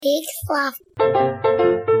Big fluff.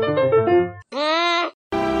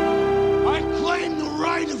 I claim the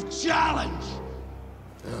right of challenge.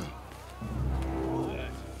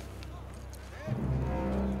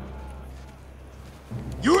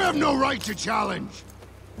 You have no right to challenge.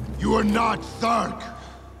 You are not Thark.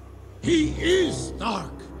 He is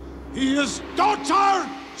Thark. He is Dotar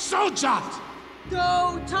Sojat.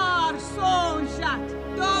 Dotar Sojat!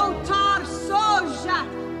 Dotar Sojat!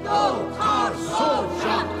 Dotar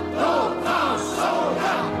Sojat! Dotar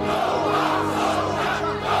Sojat.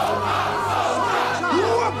 You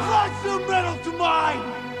applied the medal to mine.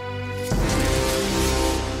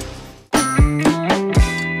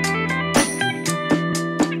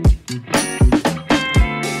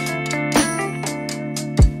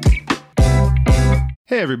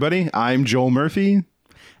 Hey everybody, I'm Joel Murphy.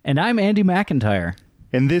 And I'm Andy McIntyre.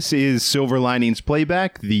 And this is Silver Linings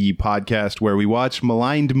Playback, the podcast where we watch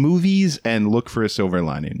maligned movies and look for a silver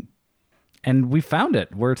lining. And we found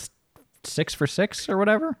it. We're 6 for 6 or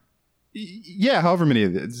whatever. Yeah, however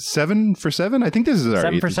many. 7 for 7? I think this is our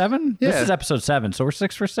 7 eighth. for 7? Yeah. This is episode 7, so we're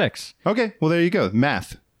 6 for 6. Okay, well there you go.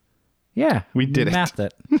 Math. Yeah. We did it. Mathed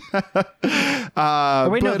it.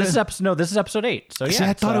 This is episode 8. So yeah. See,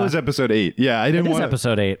 I thought it was episode 8. Yeah, I didn't want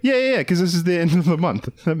episode 8. Yeah, because this is the end of the month.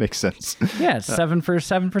 That makes sense. Yeah, it's 7 for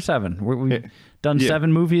 7. We've done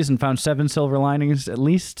 7 movies and found 7 silver linings at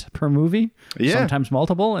least per movie. Yeah. Sometimes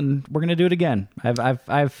multiple, and we're gonna do it again. I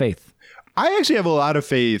have faith. I actually have a lot of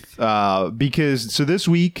faith because this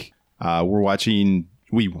week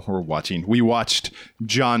we watched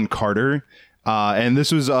John Carter. And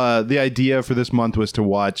this was the idea for this month was to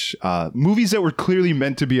watch movies that were clearly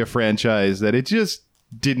meant to be a franchise that it just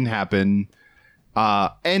didn't happen.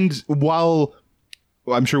 And while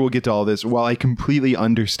I'm sure we'll get to all this, while I completely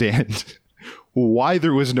understand why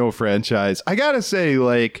there was no franchise, I gotta say,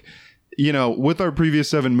 with our previous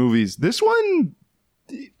 7 movies, this one,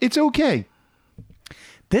 it's okay.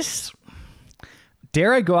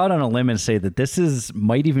 Dare I go out on a limb and say that this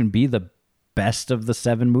might even be the best of the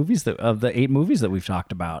 7 movies of the 8 movies that we've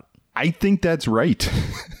talked about. I think that's right.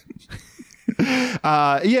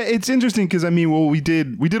 It's interesting because we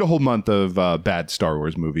did a whole month of bad Star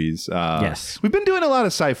Wars movies. Yes, we've been doing a lot of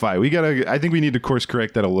sci-fi. I think we need to course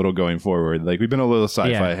correct that a little going forward. We've been a little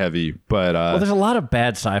sci-fi heavy, but there's a lot of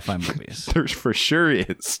bad sci-fi movies. There for sure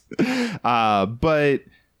is.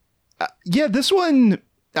 This one.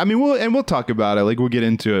 We'll talk about it. We'll get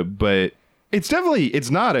into it, but. It's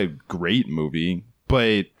not a great movie,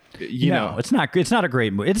 but it's not a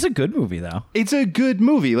great movie. It's a good movie though. It's a good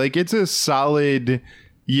movie. It's a solid,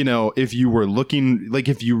 if you were looking,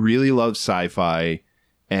 if you really love sci-fi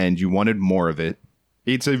and you wanted more of it,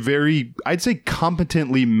 it's a very, I'd say,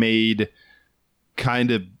 competently made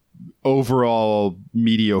kind of overall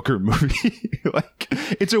mediocre movie.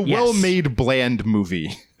 It's a well-made, bland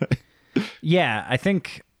movie. Yeah, I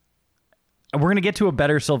think we're going to get to a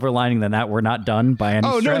better silver lining than that. We're not done by any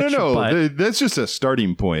stretch. No. But, that's just a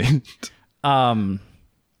starting point.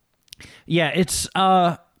 It's...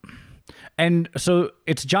 and so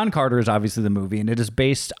it's John Carter is obviously the movie, and it is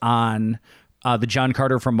based on the John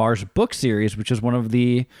Carter from Mars book series, which is one of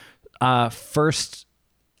the first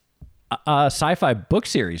sci-fi book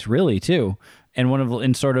series, really, too. And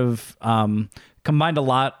combined a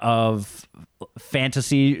lot of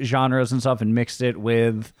fantasy genres and stuff and mixed it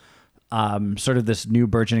with... sort of this new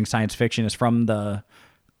burgeoning science fiction. Is from the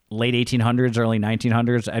late 1800s, early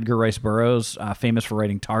 1900s. Edgar Rice Burroughs, famous for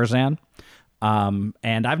writing Tarzan. And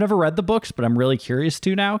I've never read the books, but I'm really curious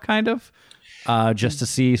to now, kind of, just to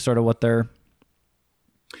see sort of what they're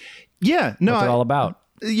all about.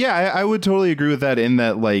 Yeah, I would totally agree with that in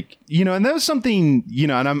that, and that was something,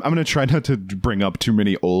 and I'm going to try not to bring up too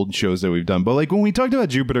many old shows that we've done, but when we talked about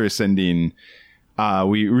Jupiter Ascending,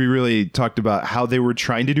 we really talked about how they were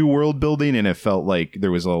trying to do world building, and it felt like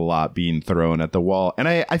there was a lot being thrown at the wall. And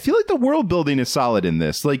I feel like the world building is solid in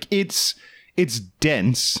this. It's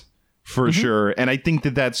dense for sure. And I think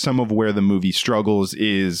that that's some of where the movie struggles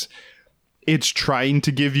is it's trying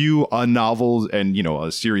to give you a novel and,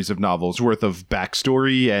 a series of novels worth of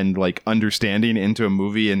backstory and understanding into a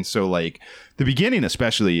movie. And so the beginning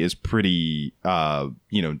especially is pretty,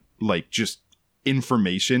 just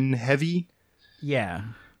information heavy. Yeah.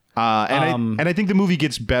 And I think the movie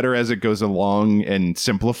gets better as it goes along and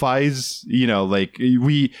simplifies,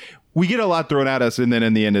 we get a lot thrown at us. And then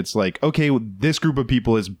in the end, it's okay, this group of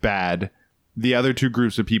people is bad. The other 2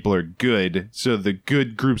 groups of people are good. So the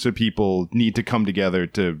good groups of people need to come together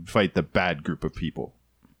to fight the bad group of people.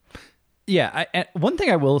 Yeah, one thing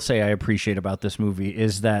I will say I appreciate about this movie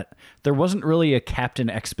is that there wasn't really a Captain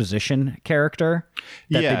Exposition character.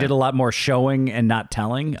 That Yeah. they did a lot more showing and not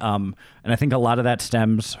telling. And I think a lot of that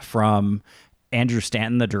stems from Andrew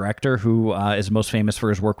Stanton, the director, who is most famous for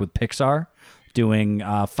his work with Pixar, doing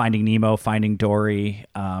Finding Nemo, Finding Dory,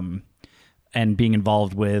 and being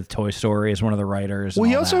involved with Toy Story as one of the writers. Well,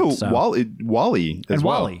 and he all also that, so. Wally as And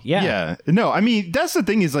well. Wally, yeah. Yeah. No, I mean, that's the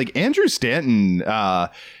thing is like Andrew Stanton,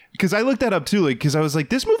 because I looked that up too, like, because I was like,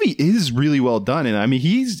 this movie is really well done. And I mean,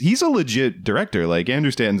 he's a legit director. Like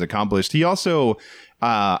Andrew Stanton's accomplished. He also,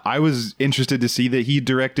 I was interested to see that he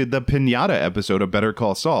directed the Pinata episode of Better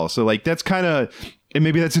Call Saul. So like, that's kind of, and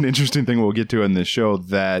maybe that's an interesting thing we'll get to in this show,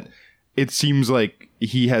 that it seems like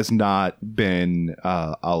he has not been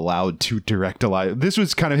allowed to direct a live. This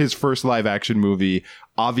was kind of his first live action movie.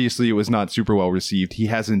 Obviously, it was not super well received. He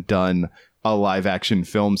hasn't done a live action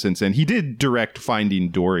film since then. He did direct Finding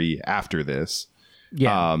Dory after this.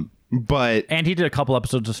 Yeah. But And he did a couple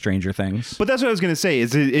episodes of Stranger Things. But that's what I was going to say.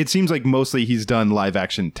 Is it seems like mostly he's done live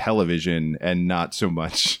action television and not so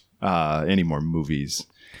much any more movies.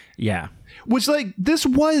 Yeah. Which like this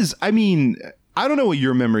was, I mean, I don't know what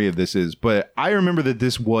your memory of this is, but I remember that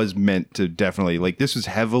this was meant to definitely, like, this was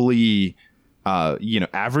heavily,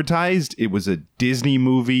 advertised. It was a Disney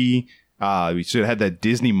movie. We should have had that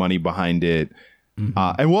Disney money behind it. Mm-hmm.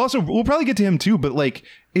 And we'll probably get to him too, but like,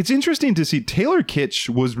 it's interesting to see Taylor Kitsch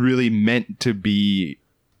was really meant to be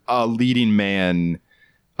a leading man.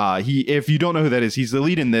 If you don't know who that is, he's the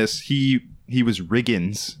lead in this. He was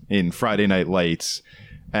Riggins in Friday Night Lights.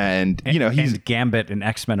 And he's and Gambit in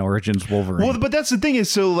X-Men Origins Wolverine. Well, but that's the thing is,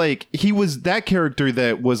 so like he was that character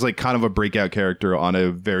that was like kind of a breakout character on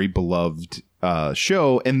a very beloved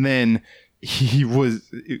show, and then he was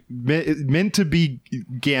meant to be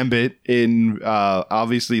Gambit in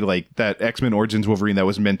obviously like that X-Men Origins Wolverine that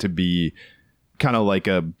was meant to be kind of like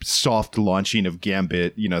a soft launching of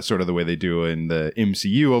Gambit, sort of the way they do in the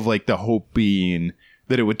MCU, of like the hope being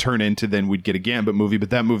that it would turn into then we'd get a Gambit movie, but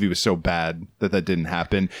that movie was so bad that didn't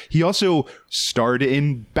happen. He also starred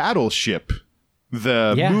in Battleship,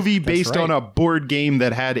 the movie based on a board game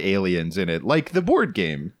that had aliens in it, like the board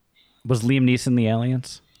game. Was Liam Neeson the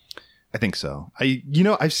aliens? I think so. I've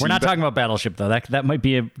seen. We're not talking about Battleship though. That might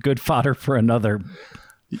be a good fodder for another.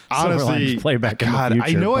 Honestly, Playback. God, in the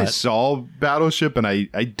future, I know I saw Battleship, and I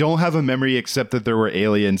don't have a memory except that there were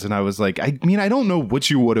aliens, and I was like, I mean, I don't know what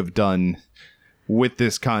you would have done with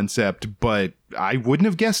this concept, but I wouldn't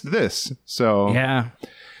have guessed this. So yeah.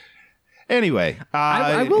 Anyway,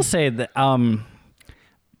 I will say that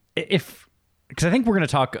because I think we're going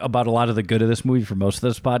to talk about a lot of the good of this movie for most of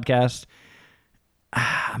this podcast.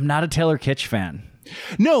 I'm not a Taylor Kitsch fan.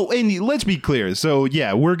 No, and let's be clear. So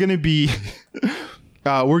yeah, we're going to be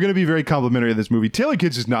very complimentary of this movie. Taylor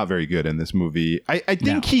Kitsch is not very good in this movie. I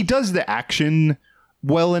think he does the action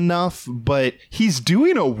well enough, but he's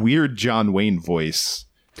doing a weird John Wayne voice.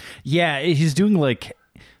 Yeah, he's doing like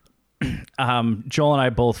Joel and I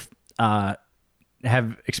both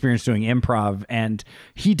have experience doing improv, and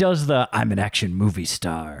he does the "I'm an action movie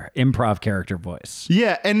star" improv character voice.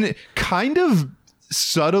 Yeah, and kind of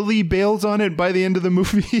subtly bails on it by the end of the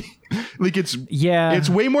movie. Like it's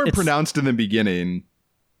way more pronounced in the beginning.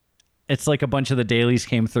 It's like a bunch of the dailies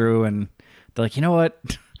came through and they're like, you know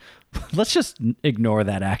what? Let's just ignore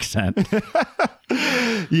that accent.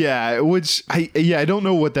 Yeah, which I don't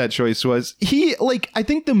know what that choice was. I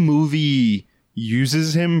think the movie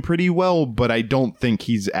uses him pretty well, but I don't think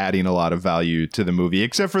he's adding a lot of value to the movie,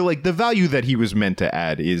 except for like the value that he was meant to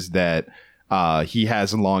add is that he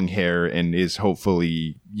has long hair and is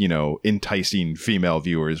hopefully, enticing female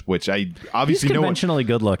viewers, which I obviously he's conventionally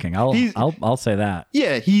good looking. I'll say that.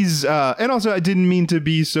 Yeah, he's and also I didn't mean to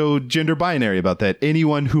be so gender binary about that.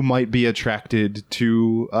 Anyone who might be attracted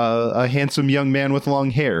to a handsome young man with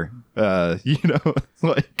long hair,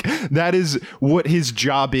 like that is what his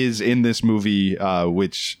job is in this movie,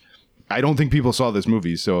 which I don't think people saw this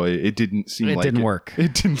movie, so it didn't seem like it didn't work.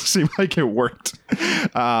 It didn't seem like it worked.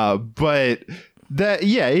 But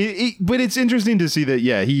that, but it's interesting to see that,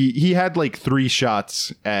 he had like 3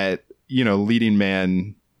 shots at, leading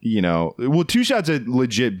man, 2 shots at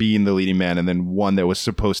legit being the leading man, and then 1 that was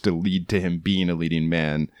supposed to lead to him being a leading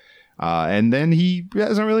man. And then he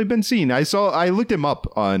hasn't really been seen. I looked him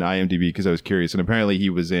up on IMDb because I was curious, and apparently he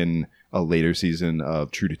was in a later season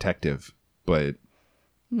of True Detective, but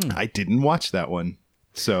I didn't watch that one.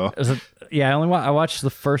 So I watched the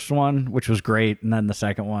first one, which was great, and then the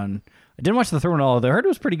second one. I didn't watch the third one. Although I heard it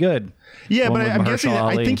was pretty good. Yeah, but I'm guessing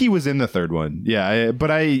I think he was in the third one. Yeah,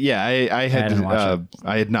 I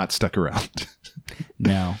had not stuck around.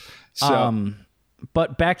 No. So,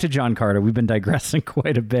 But back to John Carter. We've been digressing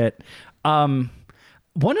quite a bit.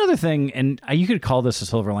 One other thing, and you could call this a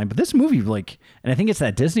silver line, but this movie, like, and I think it's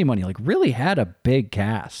that Disney money, like, really had a big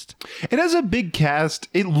cast. It has a big cast.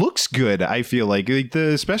 It looks good, I feel like.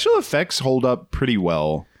 The special effects hold up pretty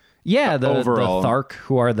well. Yeah, the overall. Thark,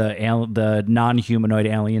 who are the non-humanoid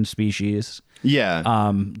alien species.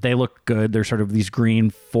 Yeah. They look good. They're sort of these green,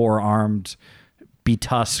 four-armed,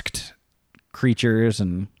 betusked creatures,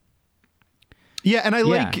 and yeah, and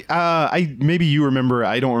I maybe you remember,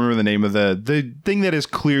 I don't remember the name of the thing that is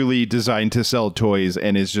clearly designed to sell toys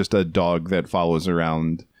and is just a dog that follows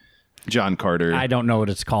around John Carter. I don't know what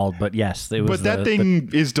it's called, but yes, it was. But that thing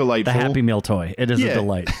is delightful. The Happy Meal toy. It is a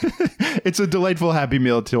delight. It's a delightful Happy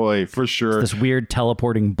Meal toy for sure. This weird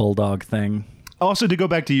teleporting bulldog thing. Also, to go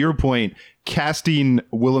back to your point, casting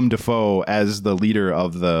Willem Dafoe as the leader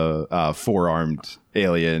of the four-armed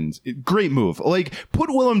aliens, great move. Like, put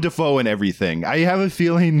Willem Dafoe in everything. I have a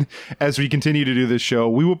feeling as we continue to do this show,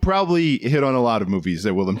 we will probably hit on a lot of movies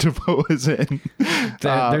that Willem Dafoe is in.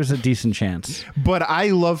 There's a decent chance. But I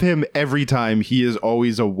love him every time. He is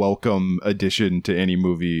always a welcome addition to any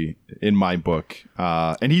movie in my book.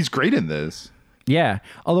 And he's great in this. Yeah.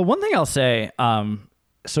 Although one thing I'll say,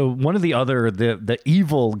 so one of the other, the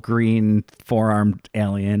evil green four-armed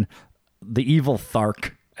alien, the evil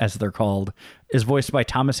Thark, as they're called, is voiced by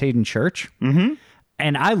Thomas Hayden Church. Mm-hmm.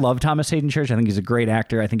 And I love Thomas Hayden Church. I think he's a great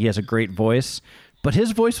actor. I think he has a great voice. But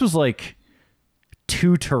his voice was like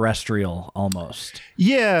too terrestrial almost.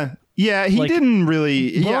 Yeah. Yeah, he didn't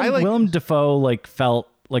really... Willem Dafoe like felt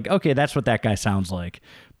like, okay, that's what that guy sounds like.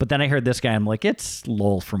 But then I heard this guy, I'm like, it's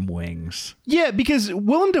Lowell from Wings. Yeah, because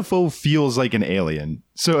Willem Dafoe feels like an alien.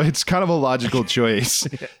 So it's kind of a logical choice.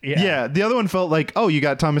 Yeah, the other one felt like, oh, you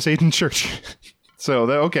got Thomas Hayden Church. So,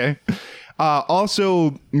 okay.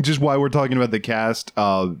 Also, just while we're talking about the cast,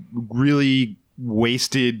 really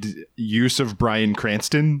wasted use of Bryan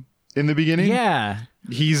Cranston in the beginning. Yeah.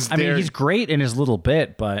 I mean, he's great in his little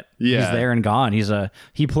bit, but he's there and gone.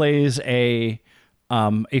 He plays a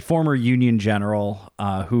former Union general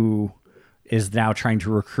who is now trying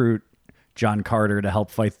to recruit John Carter to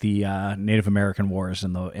help fight the Native American wars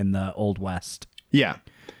in the Old West. Yeah.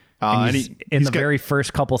 And he's in the very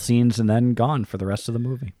first couple scenes and then gone for the rest of the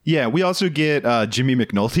movie. Yeah, we also get Jimmy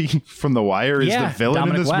McNulty from The Wire is the villain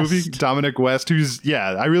Dominic in this West. movie. Dominic West, who's,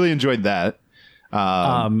 I really enjoyed that.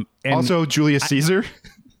 And also, Julius Caesar.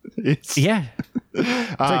 It's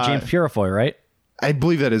like James Purefoy, right? I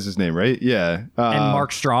believe that is his name, right? Yeah. And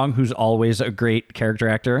Mark Strong, who's always a great character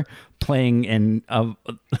actor, playing a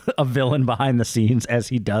villain behind the scenes as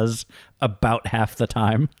he does about half the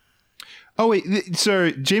time. Oh, wait.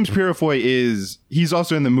 Sorry. James Purefoy he's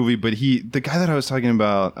also in the movie, but the guy that I was talking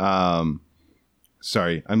about,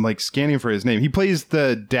 sorry, I'm like scanning for his name. He plays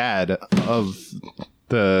the dad of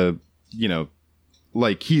the,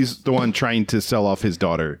 like he's the one trying to sell off his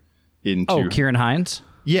daughter into. Oh, Kieran Hines?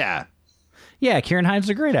 Yeah. Yeah, Kieran Hines is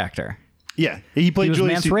a great actor. Yeah. He played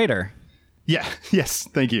Mance Rayder. Yeah. Yes.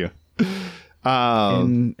 Thank you.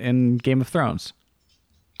 In Game of Thrones.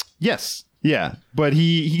 Yes. Yeah. But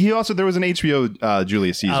he also, there was an HBO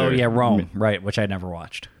Julius Caesar. Oh, yeah, Rome. Right, which I never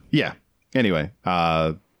watched. Yeah. Anyway,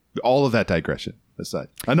 all of that digression aside.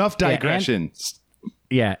 Enough digression.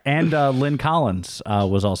 And Lynn Collins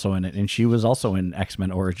was also in it, and she was also in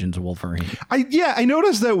X-Men Origins Wolverine. I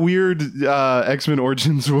noticed that weird X-Men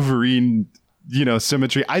Origins Wolverine,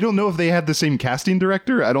 symmetry. I don't know if they had the same casting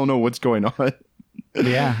director. I don't know what's going on.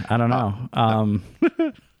 Yeah, I don't know.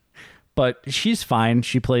 But she's fine.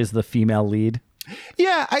 She plays the female lead.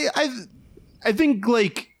 Yeah, I think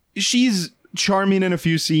like she's charming in a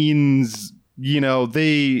few scenes.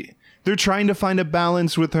 They're trying to find a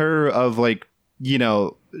balance with her of like,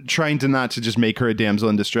 trying to not to just make her a damsel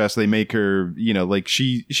in distress. They make her, like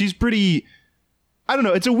she's pretty, I don't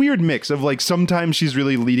know. It's a weird mix of like, sometimes she's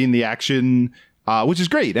really leading the action, which is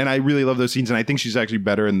great. And I really love those scenes. And I think she's actually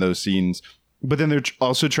better in those scenes. But then they're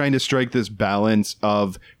also trying to strike this balance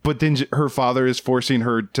of, but then her father is forcing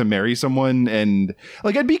her to marry someone. And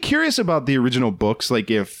like, I'd be curious about the original books.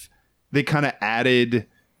 Like if they kind of added,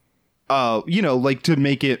 like to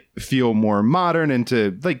make it feel more modern and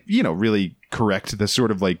to like, really correct the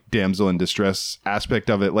sort of like damsel in distress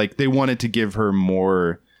aspect of it. Like they wanted to give her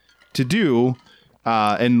more to do,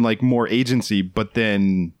 and like more agency, but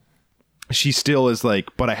then she still is like,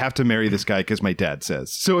 but I have to marry this guy because my dad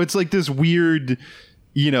says. So it's like this weird,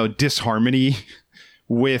 disharmony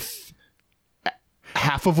with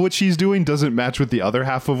half of what she's doing doesn't match with the other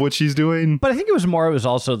half of what she's doing. But I think it was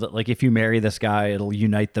also that like, if you marry this guy, it'll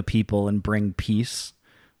unite the people and bring peace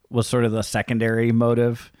was sort of the secondary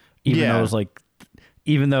motive. Even though it was like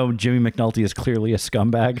even though Jimmy McNulty is clearly a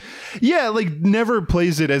scumbag. Yeah, like never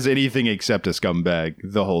plays it as anything except a scumbag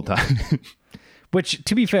the whole time. Which,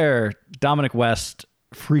 to be fair, Dominic West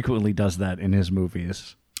frequently does that in his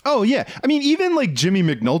movies. Oh, yeah. I mean, even like Jimmy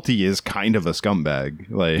McNulty is kind of a scumbag.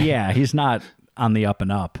 Like, yeah, he's not on the up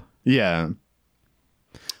and up. Yeah.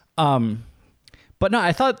 But no,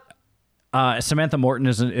 I thought Samantha Morton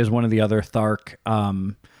is one of the other Thark.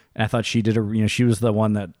 And I thought she did she was the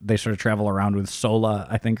one that they sort of travel around with. Sola,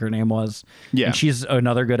 I think her name was. Yeah. And she's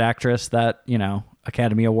another good actress that,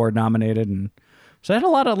 Academy Award nominated. And so I had a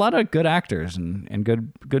lot of good actors and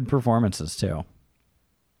good performances too.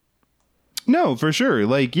 No, for sure.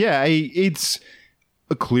 Like, yeah, it's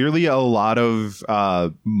clearly a lot of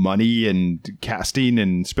money and casting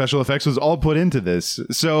and special effects was all put into this.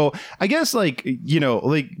 So I guess, like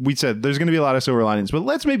we said, there's going to be a lot of silver linings, but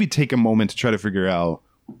let's maybe take a moment to try to figure out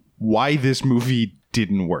why this movie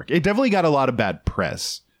didn't work. It definitely got a lot of bad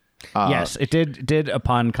press. Yes, it did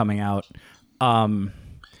upon coming out.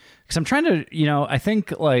 Because I'm trying to, I think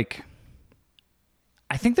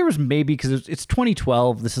there was maybe, because it's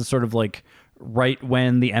 2012. This is sort of like right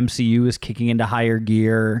when the MCU is kicking into higher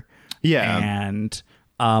gear. Yeah. And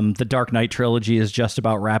the Dark Knight trilogy is just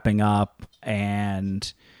about wrapping up.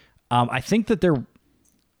 And I think that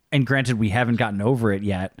and granted, we haven't gotten over it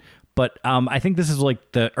yet, but I think this is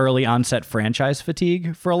like the early onset franchise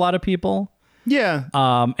fatigue for a lot of people. Yeah.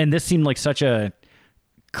 And this seemed like such a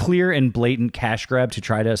clear and blatant cash grab to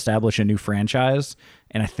try to establish a new franchise.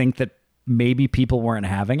 And I think that maybe people weren't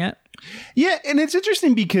having it. Yeah, and it's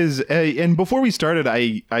interesting because, and before we started,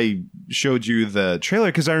 I showed you the trailer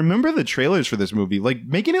because I remember the trailers for this movie, like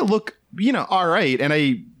making it look, all right. And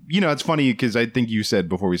it's funny because I think you said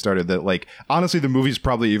before we started that, like, honestly, the movie's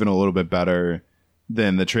probably even a little bit better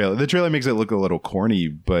than the trailer. The trailer makes it look a little corny,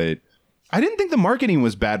 but I didn't think the marketing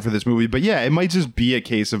was bad for this movie. But yeah, it might just be a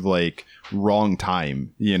case of like wrong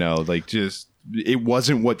time, like just it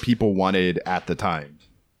wasn't what people wanted at the time.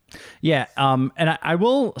 Yeah, and I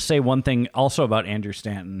will say one thing also about Andrew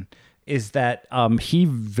Stanton is that he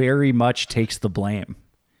very much takes the blame.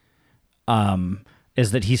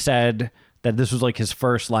 Is that he said that this was like his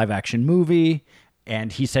first live action movie,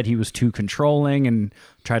 and he said he was too controlling and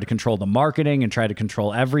tried to control the marketing and tried to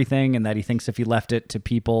control everything, and that he thinks if he left it to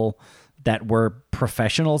people that were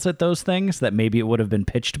professionals at those things, that maybe it would have been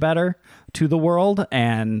pitched better to the world.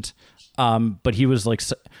 And but he was like,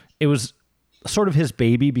 it was sort of his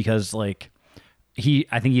baby because like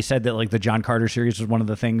I think he said that like the John Carter series was one of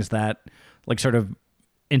the things that like sort of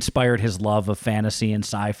inspired his love of fantasy and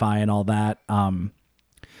sci-fi and all that.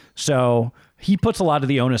 So he puts a lot of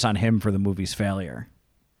the onus on him for the movie's failure.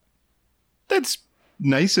 That's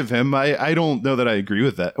nice of him. I don't know that I agree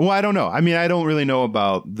with that. Well, I don't know. I mean, I don't really know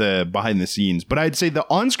about the behind the scenes, but I'd say the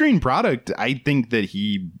on-screen product, I think that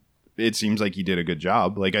it seems like he did a good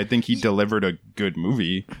job. Like, I think he delivered a good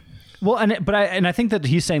movie. Well, I think that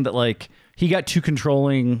he's saying that like he got too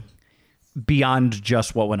controlling beyond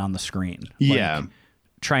just what went on the screen. Yeah.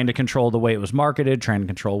 Trying to control the way it was marketed, trying to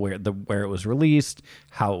control where it was released,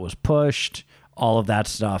 how it was pushed, all of that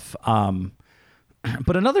stuff.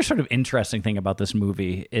 But another sort of interesting thing about this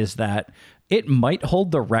movie is that it might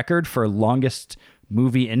hold the record for longest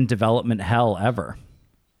movie in development hell ever.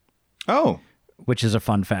 Oh. Which is a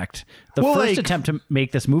fun fact. The first attempt to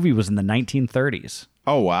make this movie was in the 1930s.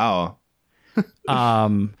 Oh, wow.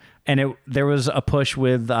 And there was a push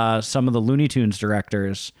with some of the Looney Tunes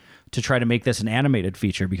directors to try to make this an animated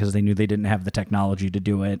feature because they knew they didn't have the technology to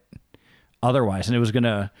do it otherwise. And it was going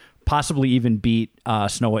to possibly even beat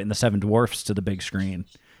Snow White and the Seven Dwarfs to the big screen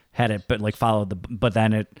had it, but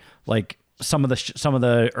then it like some of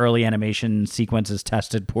the early animation sequences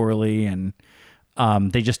tested poorly, and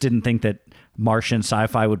they just didn't think that Martian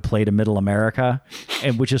sci-fi would play to middle America,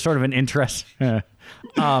 and which is sort of an interesting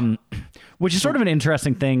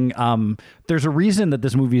thing. There's a reason that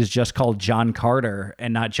this movie is just called John Carter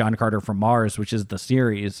and not John Carter from Mars, which is the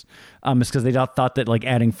series. It's because they thought that like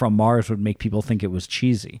adding from Mars would make people think it was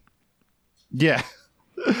cheesy. Yeah.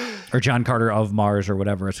 Or John Carter of Mars or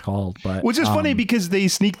whatever it's called. But which is funny because they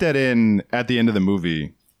sneak that in at the end of the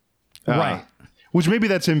movie. Right. Which maybe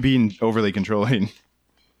that's him being overly controlling.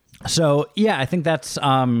 So, yeah, I think that's...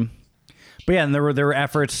 But yeah, and there were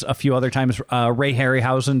efforts a few other times. Ray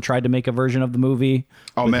Harryhausen tried to make a version of the movie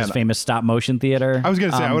with his famous stop motion theater. I was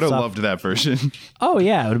going to say, I would have loved that version. Oh,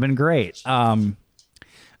 yeah, it would have been great. But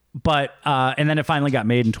and then it finally got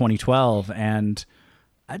made in 2012. And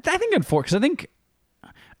I think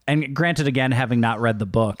and granted, again, having not read the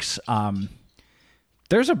books,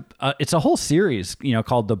 there's it's a whole series,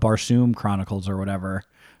 called the Barsoom Chronicles or whatever.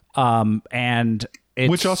 And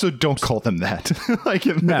Which also don't call them that. Like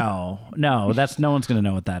no, that's no one's going to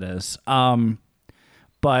know what that is.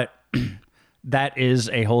 But that is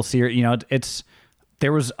a whole series. You know,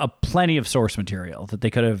 there was a plenty of source material that they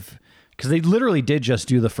could have, because they literally did just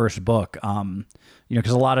do the first book. You know,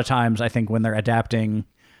 because a lot of times I think when they're adapting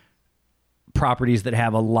properties that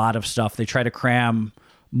have a lot of stuff, they try to cram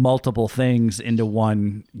multiple things into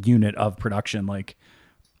one unit of production. Like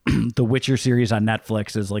the Witcher series on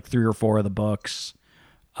Netflix is like 3 or 4 of the books.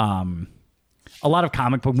 A lot of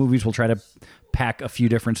comic book movies will try to pack a few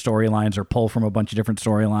different storylines or pull from a bunch of different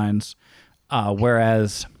storylines.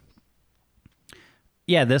 Whereas,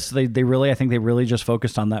 yeah, they really just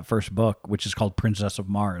focused on that first book, which is called Princess of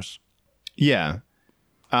Mars. Yeah.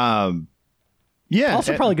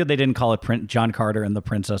 Also probably good they didn't call it John Carter and the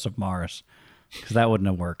Princess of Mars, because that wouldn't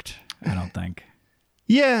have worked, I don't think.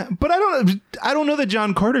 Yeah, but I don't know that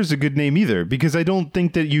John Carter's a good name either, because I don't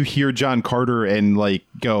think that you hear John Carter and like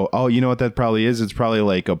go, oh, you know what that probably is? It's probably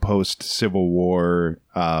like a post-Civil War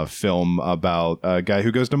film about a guy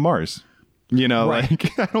who goes to Mars. You know, right.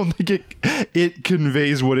 Like I don't think it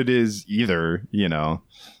conveys what it is either, you know.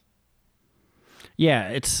 Yeah,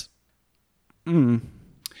 it's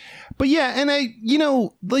But yeah, and I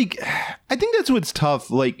think that's what's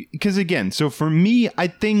tough, like, because again, so for me, I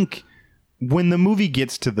think when the movie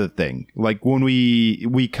gets to the thing, like when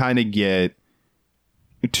we kind of get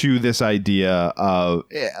to this idea of,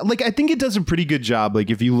 like, I think it does a pretty good job, like,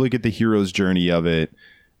 if you look at the hero's journey of it,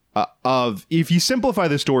 of if you simplify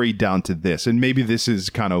the story down to this, and maybe this is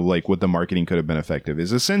kind of like what the marketing could have been effective,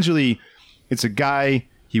 is essentially it's a guy,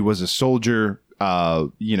 he was a soldier.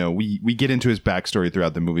 You know, we get into his backstory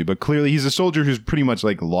throughout the movie, but clearly he's a soldier who's pretty much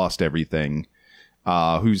like lost everything,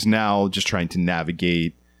 who's now just trying to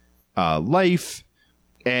navigate life,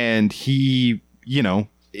 and he, you know,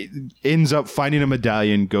 ends up finding a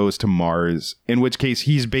medallion, goes to Mars, in which case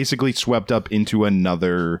he's basically swept up into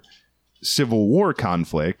another Civil War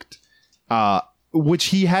conflict, which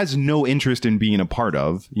he has no interest in being a part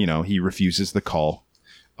of. You know, he refuses the call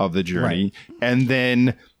of the journey, right. And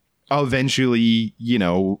then eventually, you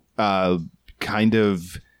know, kind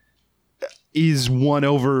of is won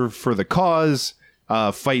over for the cause,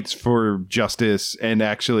 fights for justice, and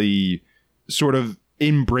actually sort of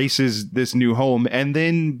embraces this new home, and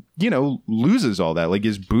then, you know, loses all that, like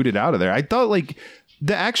is booted out of there. I thought like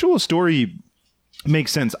the actual story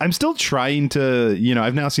makes sense. I'm still trying to, you know,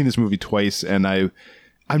 I've now seen this movie twice, and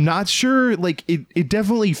I'm not sure, like it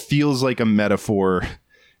definitely feels like a metaphor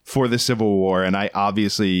for the Civil War, and I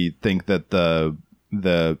obviously think that the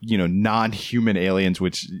you know, non-human aliens,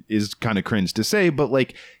 which is kind of cringe to say, but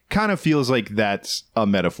like kind of feels like that's a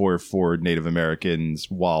metaphor for Native Americans,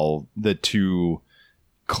 while the two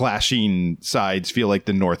clashing sides feel like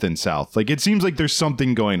the North and South. Like it seems like there's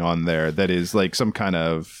something going on there that is like some kind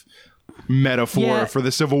of metaphor for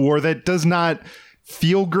the Civil War that does not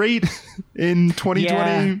feel great in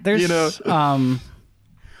 2020. Yeah, you know,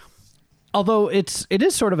 although it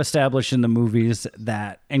is sort of established in the movies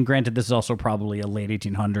that, and granted, this is also probably a late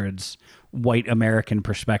 1800s white American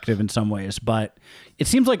perspective in some ways, but it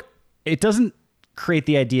seems like it doesn't create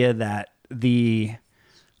the idea that the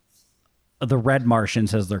red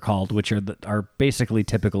Martians, as they're called, which are basically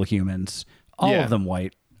typical humans, all of them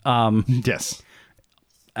white. Yes.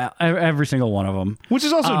 Every single one of them, which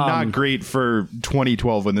is also not great for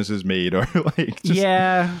 2012 when this is made, or like just,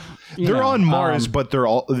 they're on Mars, but they're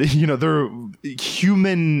all, you know, they're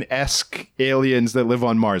human-esque aliens that live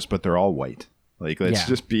on Mars, but they're all white. Like let's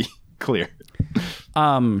just be clear.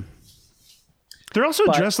 They're also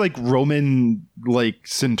dressed like Roman, like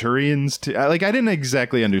centurions. Like I didn't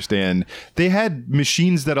exactly understand. They had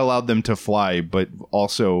machines that allowed them to fly, but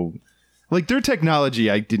also, like, their technology,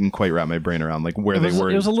 I didn't quite wrap my brain around, like, where they were.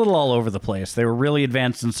 It was a little all over the place. They were really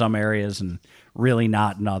advanced in some areas and really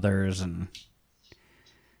not in others. And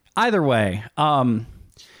either way,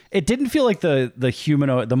 it didn't feel like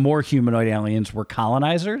the more humanoid aliens were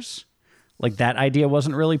colonizers. Like, that idea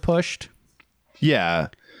wasn't really pushed. Yeah.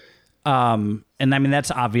 And I mean,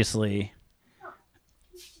 that's obviously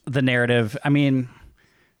the narrative. I mean,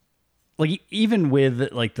 like, even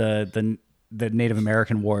with like the Native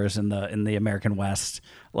American wars in the American West,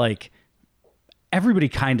 like everybody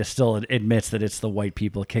kind of still admits that it's the white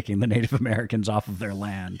people kicking the Native Americans off of their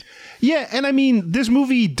land. Yeah, and I mean, this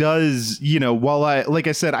movie does, you know, while like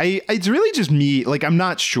I said, it's really just me, like I'm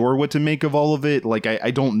not sure what to make of all of it. Like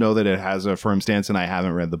I don't know that it has a firm stance, and I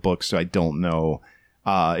haven't read the book, so I don't know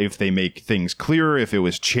if they make things clearer, if it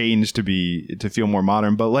was changed to feel more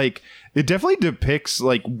modern. But like it definitely depicts,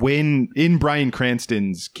 like, when in Bryan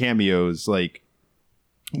Cranston's cameos, like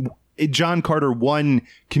John Carter, one,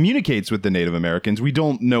 communicates with the Native Americans. We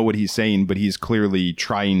don't know what he's saying, but he's clearly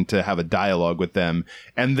trying to have a dialogue with them.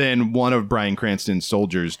 And then one of Bryan Cranston's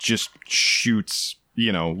soldiers just shoots,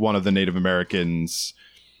 one of the Native Americans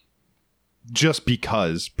just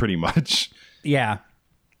because, pretty much. Yeah.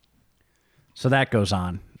 So that goes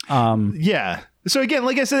on. Yeah. So again,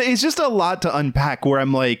 like I said, it's just a lot to unpack where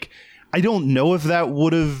I'm like, I don't know if that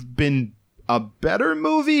would have been a better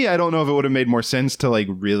movie. I don't know if it would have made more sense to like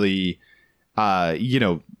really,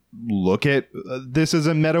 look at this as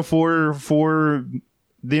a metaphor for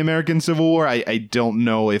the American Civil War. I don't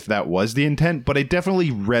know if that was the intent, but I definitely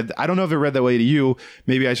I don't know if it read that way to you.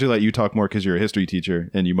 Maybe I should let you talk more because you're a history teacher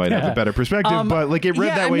and you might have a better perspective, but like it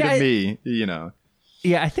read that way to me,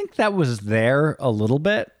 Yeah, I think that was there a little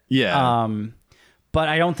bit. Yeah. But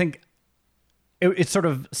I don't think it sort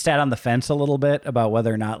of sat on the fence a little bit about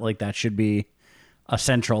whether or not like that should be a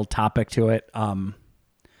central topic to it.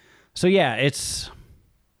 So yeah,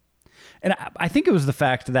 and I think it was the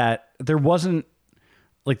fact that there wasn't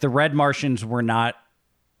like the Red Martians were not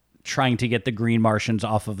trying to get the Green Martians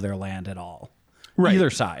off of their land at all. Right. Either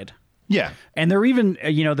side. Yeah. And there were even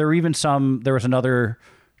there was another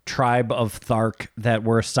tribe of Thark that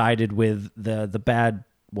were sided with the bad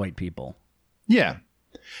white people. Yeah.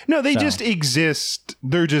 No, they just exist.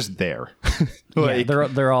 They're just there. Like, yeah,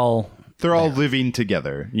 they're all living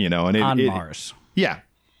together, and on Mars. Yeah.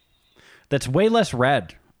 That's way less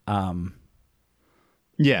red.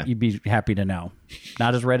 Yeah. You'd be happy to know.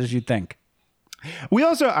 Not as red as you'd think. We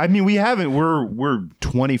also, we're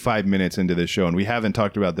 25 minutes into this show and we haven't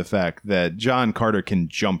talked about the fact that John Carter can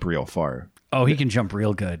jump real far. Oh, he can jump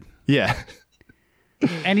real good. Yeah.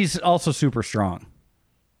 And he's also super strong.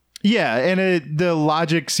 Yeah, and the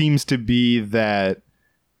logic seems to be that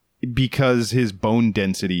because his bone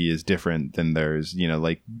density is different than theirs,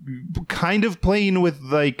 like kind of playing with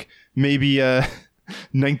like maybe a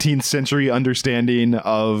 19th century understanding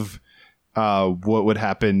of what would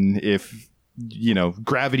happen if,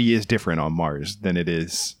 gravity is different on Mars than it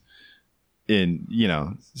is in,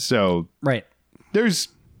 so right. There's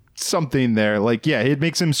something there. Like, yeah, it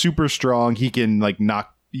makes him super strong. He can like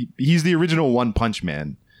he's the original One Punch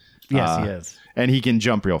Man. Yes, he is. And he can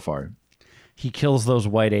jump real far. He kills those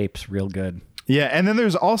white apes real good. Yeah, and then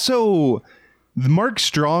there's also Mark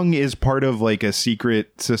Strong is part of like a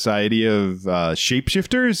secret society of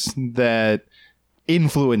shapeshifters that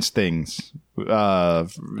influence things. They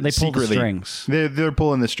pull the strings. They're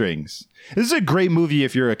pulling the strings. This is a great movie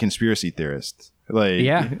if you're a conspiracy theorist. Like,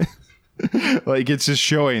 yeah. Like it's just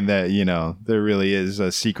showing that, there really is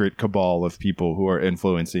a secret cabal of people who are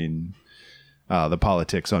influencing the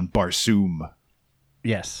politics on Barsoom.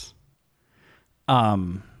 Yes.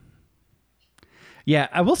 Yeah,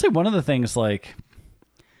 I will say one of the things, like,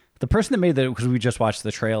 the person that made because we just watched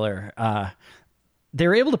the trailer, they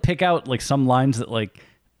were able to pick out, like, some lines that, like,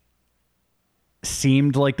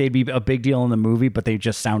 seemed like they'd be a big deal in the movie, but they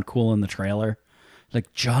just sound cool in the trailer.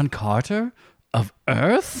 Like, John Carter of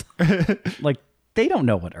Earth? Like, they don't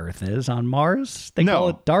know what Earth is on Mars. They call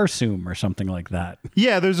it Darsoom or something like that.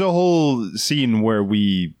 Yeah, there's a whole scene where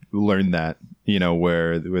we learn that,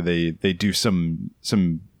 where they do some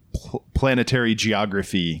planetary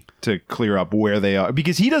geography to clear up where they are,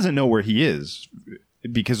 because he doesn't know where he is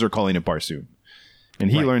because they're calling it Barsoom. And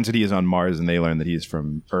he learns that he is on Mars and they learn that he's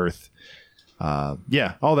from Earth.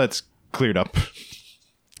 Yeah, all that's cleared up.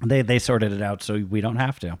 They sorted it out so we don't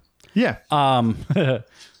have to. Yeah.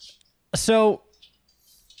 So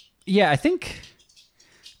yeah, I think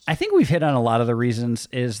we've hit on a lot of the reasons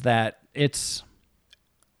is that it's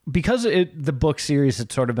because the book series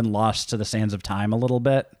had sort of been lost to the sands of time a little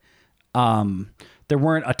bit. There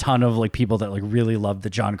weren't a ton of like people that like really loved the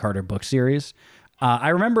John Carter book series. I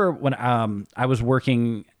remember when I was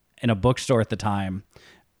working in a bookstore at the time,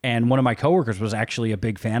 and one of my coworkers was actually a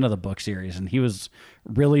big fan of the book series, and he was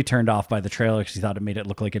really turned off by the trailer because he thought it made it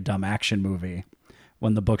look like a dumb action movie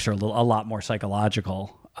when the books are a lot more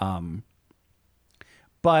psychological.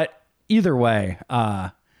 But either way,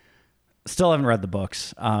 still haven't read the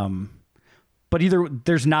books. But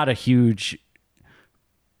there's not a huge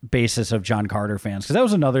basis of John Carter fans, because that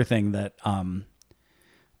was another thing that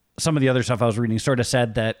some of the other stuff I was reading sort of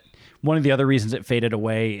said that one of the other reasons it faded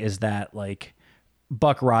away is that like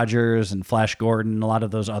Buck Rogers and Flash Gordon, a lot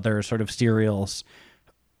of those other sort of serials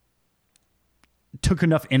took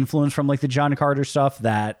enough influence from like the John Carter stuff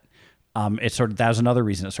that that was another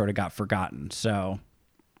reason it sort of got forgotten. So,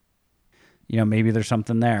 maybe there's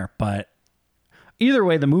something there, but either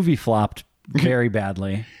way, the movie flopped very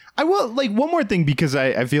badly. I will like one more thing because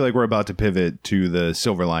I feel like we're about to pivot to the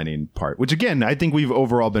silver lining part, which again, I think we've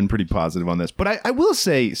overall been pretty positive on this. But I will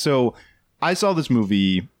say, so I saw this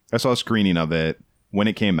movie, I saw a screening of it when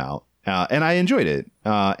it came out, and I enjoyed it.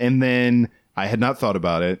 And then I had not thought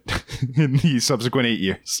about it in the subsequent 8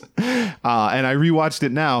 years. And I rewatched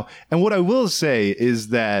it now. And what I will say is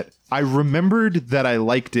that I remembered that I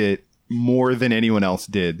liked it more than anyone else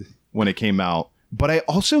did when it came out. But I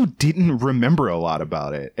also didn't remember a lot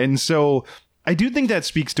about it. And so I do think that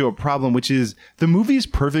speaks to a problem, which is the movie's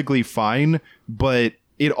perfectly fine, but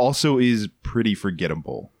it also is pretty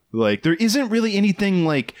forgettable. Like, there isn't really anything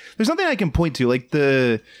like, there's nothing I can point to. Like,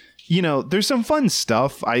 there's some fun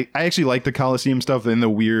stuff. I actually like the Coliseum stuff and the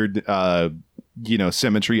weird,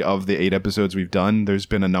 symmetry of the 8 episodes we've done. There's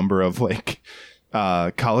been a number of, like,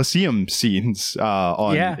 Coliseum scenes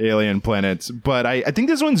on alien planets, but I think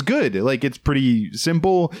this one's good. Like, it's pretty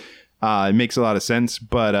simple. It makes a lot of sense,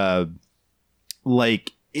 but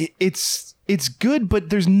it's good, but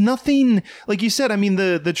there's nothing, like you said. I mean,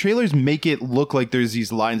 the trailers make it look like there's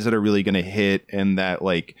these lines that are really going to hit, and that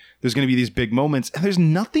like there's going to be these big moments, and there's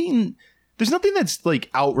nothing that's like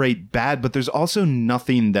outright bad, but there's also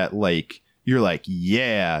nothing that like you're like,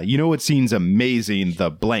 yeah, you know what scene's amazing? The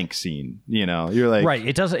blank scene. You know, you're like, right.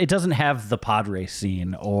 It doesn't have the pod race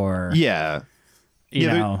scene or the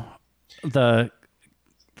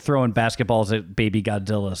throwing basketballs at baby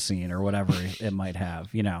Godzilla scene or whatever it might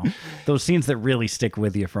have. You know, those scenes that really stick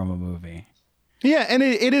with you from a movie. Yeah, and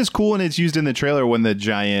it is cool, and it's used in the trailer when the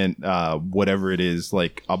giant, whatever it is,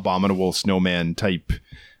 like abominable snowman type,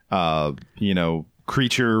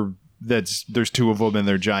 creature. There's 2 of them and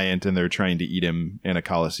they're giant and they're trying to eat him in a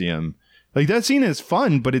coliseum. Like, that scene is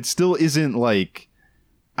fun, but it still isn't like,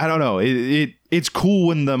 I don't know. It's cool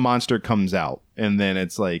when the monster comes out, and then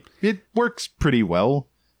it's like it works pretty well.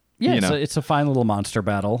 Yeah, it's a fine little monster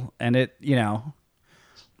battle, and it,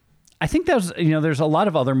 I think there's a lot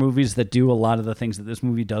of other movies that do a lot of the things that this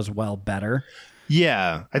movie does well better.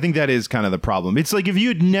 Yeah, I think that is kind of the problem. It's like if you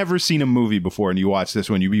had never seen a movie before and you watch this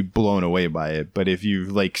one, you'd be blown away by it. But if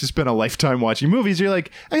you've like spent a lifetime watching movies, you're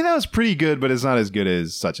like, I mean, that was pretty good, but it's not as good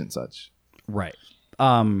as such and such. Right.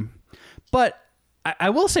 But I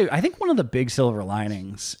will say, I think one of the big silver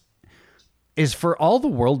linings is for all the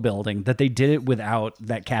world building that they did it without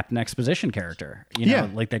that Captain Exposition character.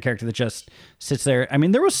 Like that character that just sits there. I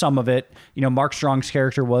mean, there was some of it. Mark Strong's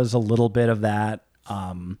character was a little bit of that.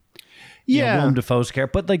 Willem Dafoe's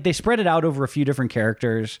character, but like they spread it out over a few different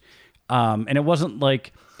characters, and it wasn't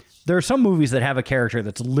like there are some movies that have a character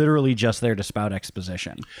that's literally just there to spout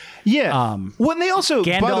exposition. Yeah. When they also,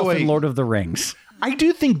 Gandalf, by the way, and Lord of the Rings. I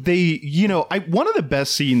do think they, one of the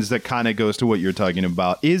best scenes that kind of goes to what you're talking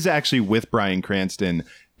about is actually with Bryan Cranston,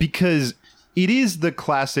 because it is the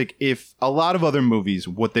classic. If a lot of other movies,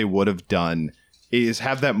 what they would have done is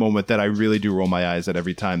have that moment that I really do roll my eyes at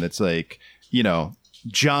every time. That's like,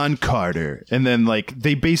 John Carter, and then like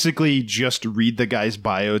they basically just read the guy's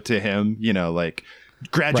bio to him, like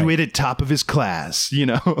graduated top of his class,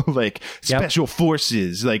 like special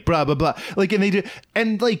forces, like blah blah blah, like, and they do,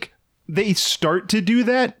 and like they start to do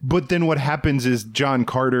that, but then what happens is John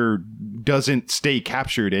Carter doesn't stay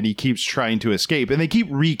captured and he keeps trying to escape, and they keep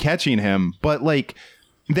recatching him, but like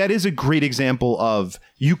that is a great example of,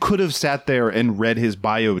 you could have sat there and read his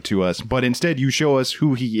bio to us, but instead you show us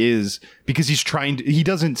who he is because he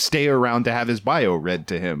doesn't stay around to have his bio read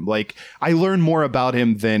to him. Like, I learn more about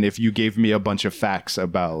him than if you gave me a bunch of facts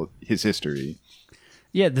about his history.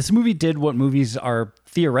 Yeah, this movie did what movies are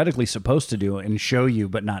theoretically supposed to do and show you,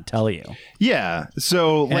 but not tell you. Yeah.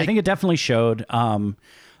 So and I think it definitely showed. I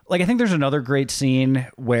think there's another great scene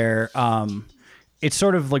where, it's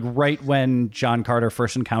sort of like right when John Carter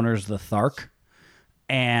first encounters the Thark,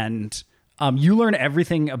 and you learn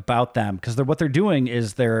everything about them because what they're doing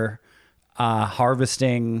is they're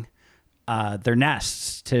harvesting their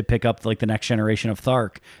nests to pick up like the next generation of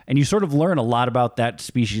Thark, and you sort of learn a lot about that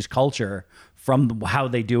species culture from how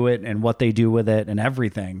they do it and what they do with it and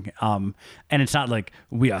everything. And it's not like,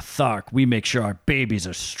 we are Thark, we make sure our babies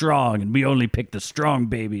are strong and we only pick the strong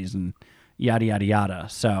babies and yada yada yada.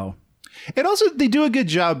 So. And also, they do a good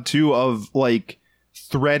job, too, of, like,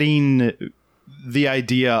 threading the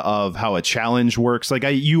idea of how a challenge works. Like,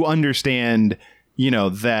 you understand,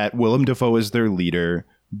 that Willem Dafoe is their leader,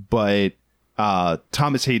 but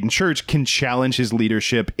Thomas Hayden Church can challenge his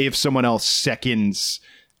leadership if someone else seconds,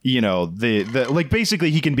 like,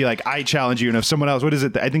 basically, he can be like, I challenge you, and if someone else, what is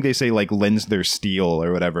it? I think they say, like, lends their steel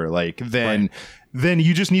or whatever, like, then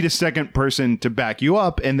you just need a second person to back you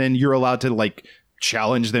up, and then you're allowed to, like,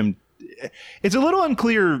 challenge them. It's a little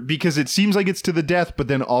unclear because it seems like it's to the death, but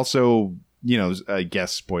then also I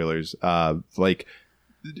guess spoilers. Like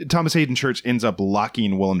Thomas Hayden Church ends up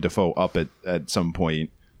locking Willem Dafoe up at some point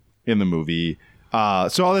in the movie.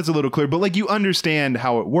 So all that's a little clear, but like you understand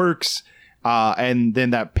how it works, and then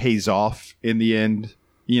that pays off in the end,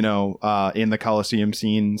 in the Coliseum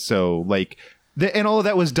scene. So like, and all of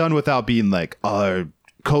that was done without being like, our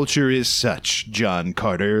culture is such, John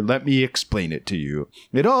Carter. Let me explain it to you.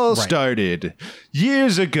 It all started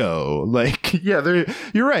years ago. Like, yeah,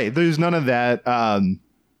 you're right. There's none of that.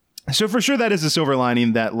 So for sure, that is a silver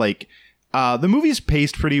lining that like. The movie's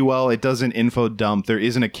paced pretty well. It doesn't info dump. There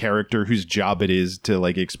isn't a character whose job it is to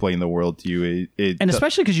like explain the world to you. And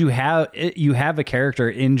especially because you have a character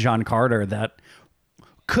in John Carter that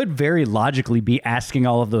could very logically be asking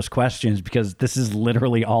all of those questions because this is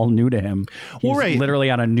literally all new to him. He's literally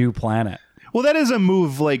on a new planet. Well, that is a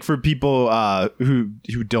move like for people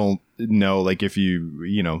who don't know, like if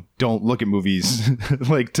you don't look at movies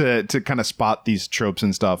like to kind of spot these tropes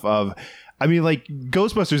and stuff of. I mean, like,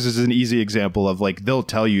 Ghostbusters is an easy example of, like, they'll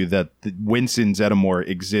tell you that Winston Zeddemore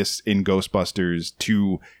exists in Ghostbusters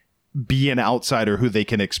to be an outsider who they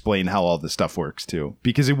can explain how all this stuff works to.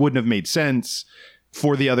 Because it wouldn't have made sense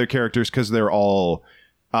for the other characters because they're all,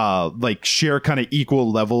 like, share kind of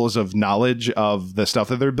equal levels of knowledge of the stuff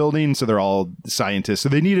that they're building. So they're all scientists. So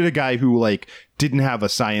they needed a guy who, like, didn't have a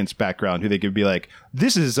science background who they could be like,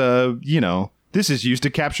 this is this is used to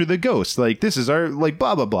capture the ghost. Like, this is our, like,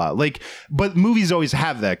 blah, blah, blah. Like, but movies always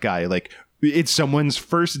have that guy. Like, it's someone's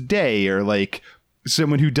first day or, like,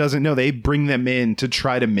 someone who doesn't know. They bring them in to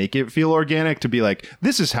try to make it feel organic, to be like,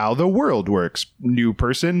 this is how the world works. New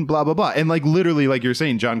person, blah, blah, blah. And, like, literally, like you're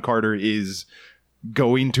saying, John Carter is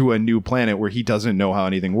going to a new planet where he doesn't know how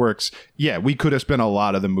anything works. Yeah, we could have spent a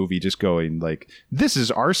lot of the movie just going, like, this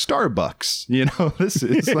is our Starbucks. This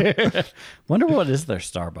is, like... Wonder what is their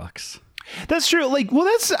Starbucks? That's true. Like, well,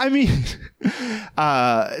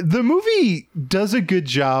 the movie does a good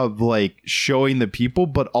job, like, showing the people,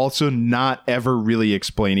 but also not ever really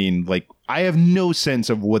explaining, like, I have no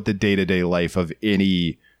sense of what the day-to-day life of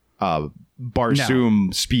any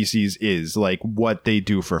Barsoom species is, like, what they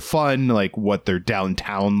do for fun, like, what their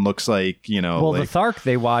downtown looks like, Well, like, the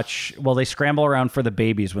Thark they scramble around for the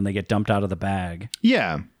babies when they get dumped out of the bag.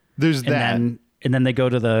 Yeah, there's that. And then they go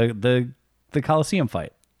to the Coliseum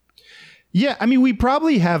fight. Yeah, I mean, we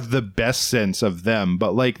probably have the best sense of them,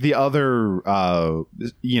 but like the other,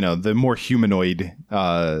 the more humanoid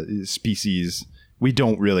species, we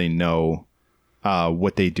don't really know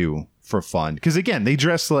what they do for fun. Because again, they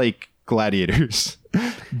dress like gladiators,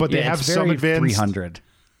 but they have some advanced 300.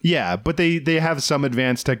 Yeah, but they have some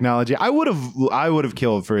advanced technology. I would have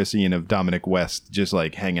killed for a scene of Dominic West just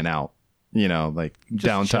like hanging out. Like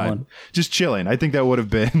just downtime, just chilling. I think that would have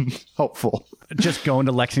been helpful. Just going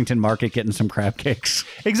to Lexington Market, getting some crab cakes.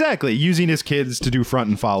 Exactly. Using his kids to do front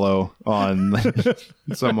and follow on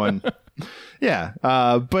someone. Yeah.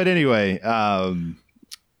 But anyway,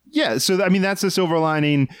 yeah. So, I mean, that's the silver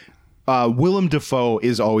lining. Willem Dafoe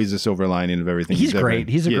is always a silver lining of everything. He's great.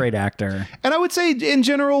 He's a great actor. And I would say in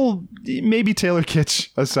general, maybe Taylor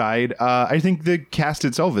Kitsch aside, I think the cast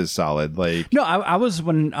itself is solid. Like, no, I was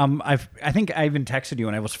when I think I even texted you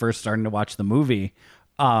when I was first starting to watch the movie.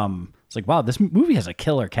 It's like, wow, this movie has a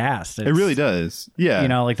killer cast. It really does. Yeah.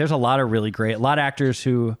 Like there's a lot of really great, a lot of actors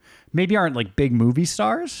who maybe aren't like big movie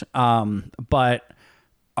stars, but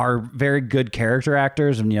are very good character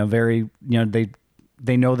actors and, very,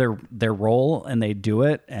 they know their role and they do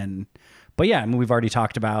it. But yeah, I mean, we've already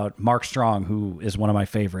talked about Mark Strong, who is one of my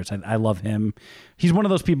favorites. I love him. He's one of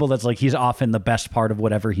those people that's like, he's often the best part of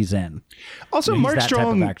whatever he's in. Also, Mark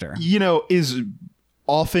Strong, is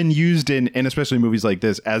often used in especially movies like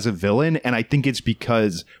this as a villain. And I think it's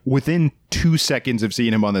because within 2 seconds of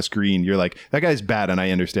seeing him on the screen, you're like, that guy's bad. And I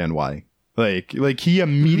understand why. Like he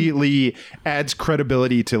immediately adds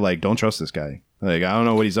credibility to like, don't trust this guy. Like, I don't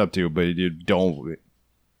know what he's up to, but you don't.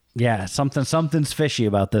 Yeah, something's fishy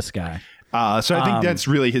about this guy. So I think that's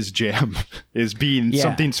really his jam, is being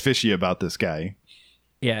something's fishy about this guy.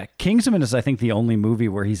 Yeah, Kingsman is, I think, the only movie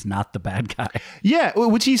where he's not the bad guy. Yeah,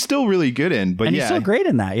 which he's still really good in. But he's still great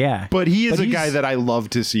in that, yeah. But he's a guy that I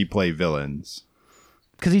love to see play villains.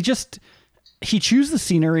 Because he chews the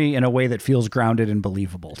scenery in a way that feels grounded and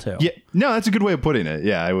believable, too. Yeah, no, that's a good way of putting it.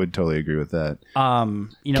 Yeah, I would totally agree with that.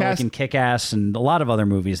 Like in Kick-Ass and a lot of other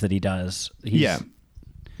movies that he does. He's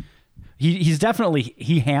definitely,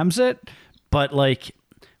 he hams it, but like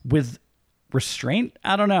with restraint.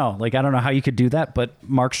 I don't know. Like, I don't know how you could do that, but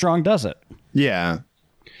Mark Strong does it. Yeah.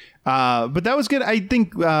 But that was good. I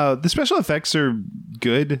think the special effects are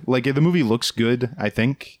good. Like, the movie looks good, I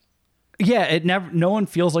think. Yeah, no one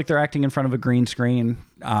feels like they're acting in front of a green screen.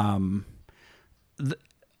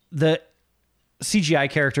 the CGI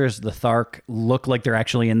characters, the Thark, look like they're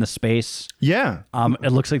actually in the space. Yeah.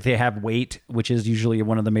 It looks like they have weight, which is usually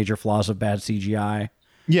one of the major flaws of bad CGI.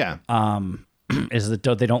 Yeah. Is that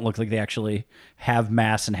they don't look like they actually have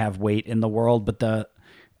mass and have weight in the world, but the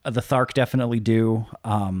Thark definitely do.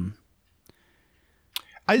 I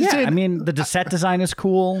mean, the set design is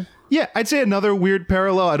cool. Yeah, I'd say another weird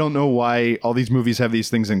parallel. I don't know why all these movies have these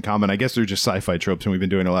things in common. I guess they're just sci-fi tropes, and we've been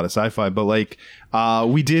doing a lot of sci-fi. But like,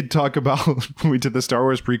 we did talk about when we did the Star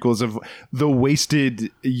Wars prequels of the wasted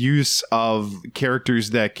use of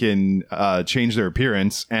characters that can change their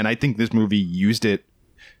appearance, and I think this movie used it.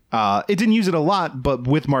 It didn't use it a lot, but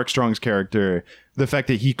with Mark Strong's character, the fact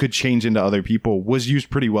that he could change into other people was used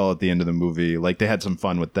pretty well at the end of the movie. Like, they had some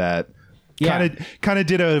fun with that. Yeah. Kind of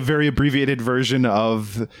did a very abbreviated version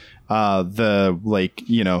of the, like,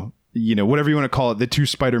 you know, whatever you want to call it, the two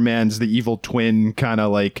Spider-Mans, the evil twin, kind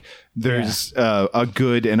of like there's a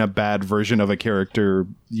good and a bad version of a character,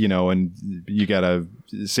 you know, and you gotta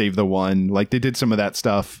save the one. Like, they did some of that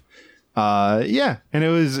stuff. And it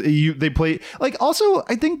was they play, like, also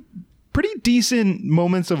I think pretty decent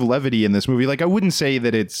moments of levity in this movie. Like, I wouldn't say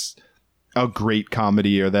that it's a great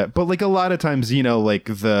comedy or that, but like a lot of times, you know, like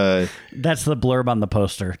that's the blurb on the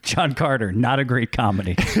poster. John Carter, not a great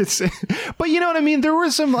comedy. But you know what I mean? There were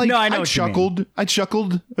some, like, no, I know I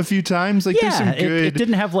chuckled a few times. Like, there's some good. It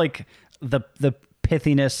didn't have like the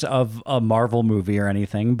pithiness of a Marvel movie or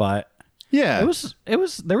anything, but yeah,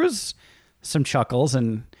 there was some chuckles,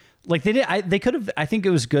 and like they could have. I think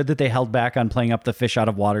it was good that they held back on playing up the fish out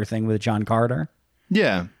of water thing with John Carter.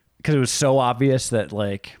 Yeah, because it was so obvious that,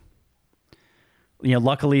 like, you know,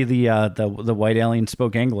 luckily the white alien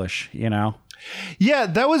spoke English, you know? Yeah,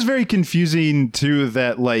 that was very confusing too,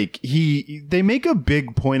 that like they make a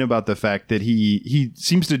big point about the fact that he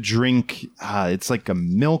seems to drink, it's like a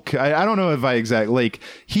milk. I don't know if I exactly, like,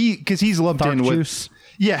 because he's lumped Thark in with juice.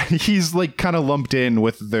 Yeah, he's like kind of lumped in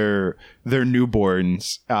with their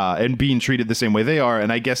newborns and being treated the same way they are.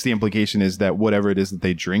 And I guess the implication is that whatever it is that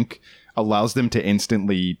they drink allows them to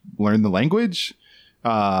instantly learn the language.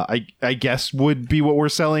 I guess would be what we're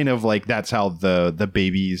selling, of like, that's how the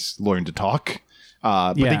babies learn to talk.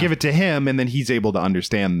 But they give it to him and then he's able to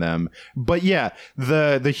understand them. But yeah,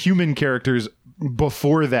 the human characters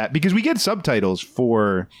before that, because we get subtitles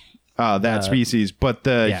for that species, but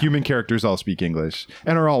the human characters all speak English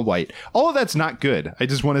and are all white. All of that's not good. I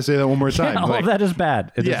just want to say that one more time. All of that is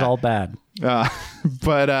bad. It is all bad. I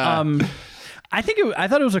thought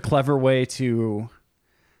it was a clever way to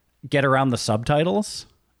get around the subtitles.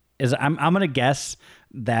 Is I'm gonna guess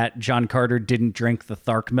that John Carter didn't drink the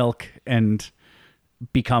Thark milk and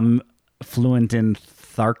become fluent in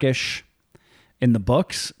Tharkish in the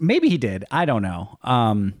books. Maybe he did. I don't know.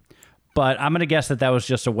 But I'm gonna guess that was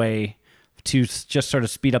just a way to just sort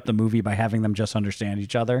of speed up the movie by having them just understand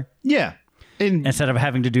each other. Yeah, instead of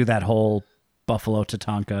having to do that whole Buffalo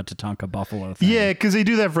Tatanka Buffalo thing. Yeah, because they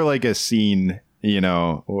do that for like a scene, you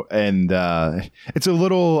know, and it's a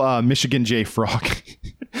little Michigan J. Frog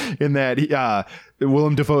in that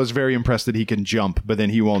Willem Dafoe is very impressed that he can jump, but then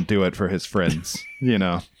he won't do it for his friends, you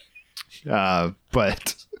know.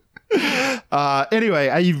 But anyway,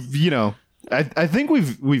 I think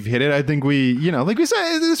we've hit it. I think we, you know, like we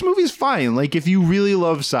said, this movie's fine. Like, if you really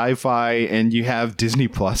love sci-fi and you have Disney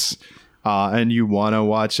Plus and you want to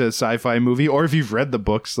watch a sci-fi movie, or if you've read the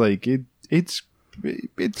books, like it's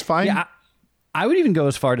fine. Yeah. I would even go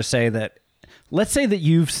as far to say that, let's say that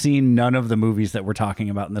you've seen none of the movies that we're talking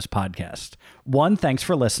about in this podcast. One, thanks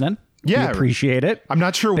for listening. Yeah. We appreciate it. I'm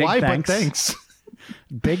not sure why, thanks. but thanks.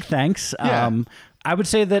 Big thanks. Yeah. I would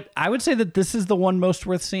say that this is the one most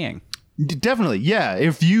worth seeing. Definitely. Yeah.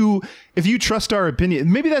 If you trust our opinion,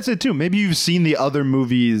 maybe that's it too. Maybe you've seen the other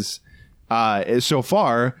movies so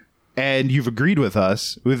far and you've agreed with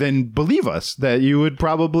us, then believe us that you would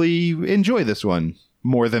probably enjoy this one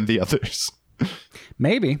more than the others.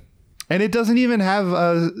 Maybe. And it doesn't even have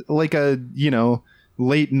a you know,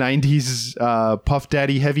 late 90s Puff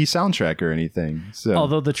Daddy heavy soundtrack or anything. So,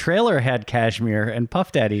 although the trailer had Kashmir and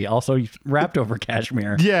Puff Daddy also rapped over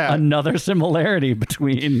Kashmir. Yeah. Another similarity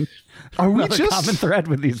between common thread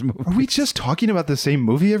with these movies. Are we just talking about the same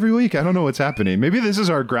movie every week? I don't know what's happening. Maybe this is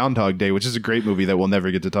our Groundhog Day, which is a great movie that we'll never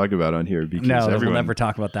get to talk about on here. Because we'll never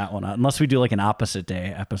talk about that one unless we do like an opposite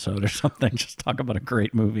day episode or something. Just talk about a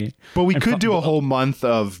great movie. But we could do a whole month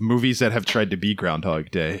of movies that have tried to be Groundhog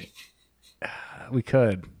Day. We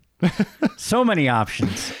could. So many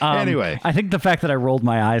options. Anyway, I think the fact that I rolled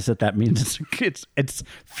my eyes at that means it's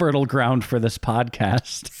fertile ground for this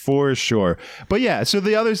podcast. For sure. But yeah, so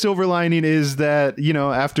the other silver lining is that, you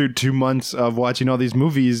know, after 2 months of watching all these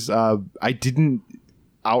movies, I didn't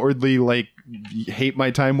outwardly like hate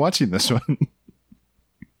my time watching this one.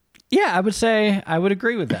 Yeah, I would say I would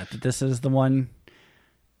agree with that this is the one.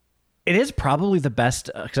 It is probably the best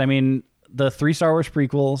because I mean the 3 Star Wars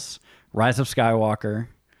prequels, Rise of Skywalker,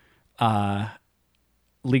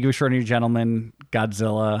 League of Extraordinary Gentlemen,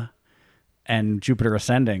 Godzilla, and Jupiter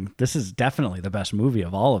Ascending. This is definitely the best movie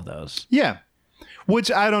of all of those. Yeah.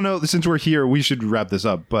 Which I don't know, since we're here, we should wrap this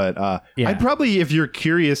up. But I'd probably, if you're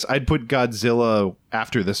curious, I'd put Godzilla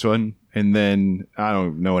after this one. And then I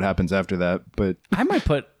don't know what happens after that. But I might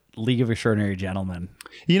put League of Extraordinary Gentlemen.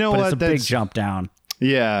 You know what? It's a big jump down.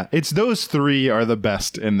 Yeah. It's those 3 are the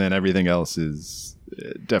best. And then everything else is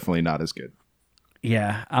definitely not as good.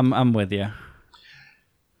 Yeah, I'm with you.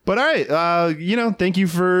 But all right. Thank you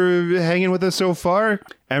for hanging with us so far.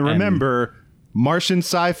 And remember, Martian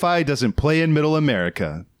sci-fi doesn't play in Middle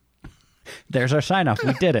America. There's our sign-off.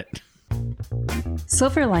 We did it.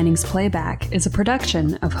 Silver Linings Playback is a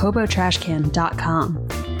production of HoboTrashCan.com.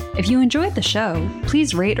 If you enjoyed the show,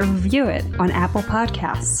 please rate or review it on Apple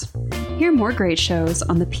Podcasts. Hear more great shows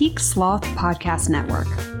on the Peak Sloth Podcast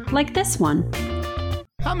Network, like this one.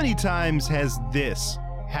 How many times has this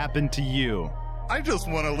happened to you? I just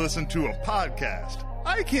want to listen to a podcast.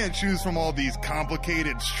 I can't choose from all these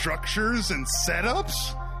complicated structures and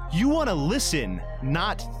setups. You want to listen,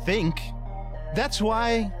 not think. That's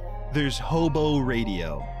why there's Hobo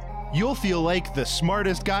Radio. You'll feel like the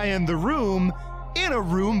smartest guy in the room in a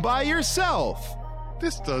room by yourself.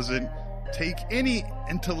 This doesn't take any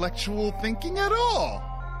intellectual thinking at all.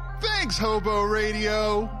 Thanks, Hobo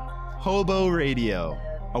Radio. Hobo Radio,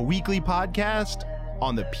 a weekly podcast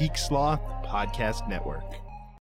on the Peak Sloth Podcast Network.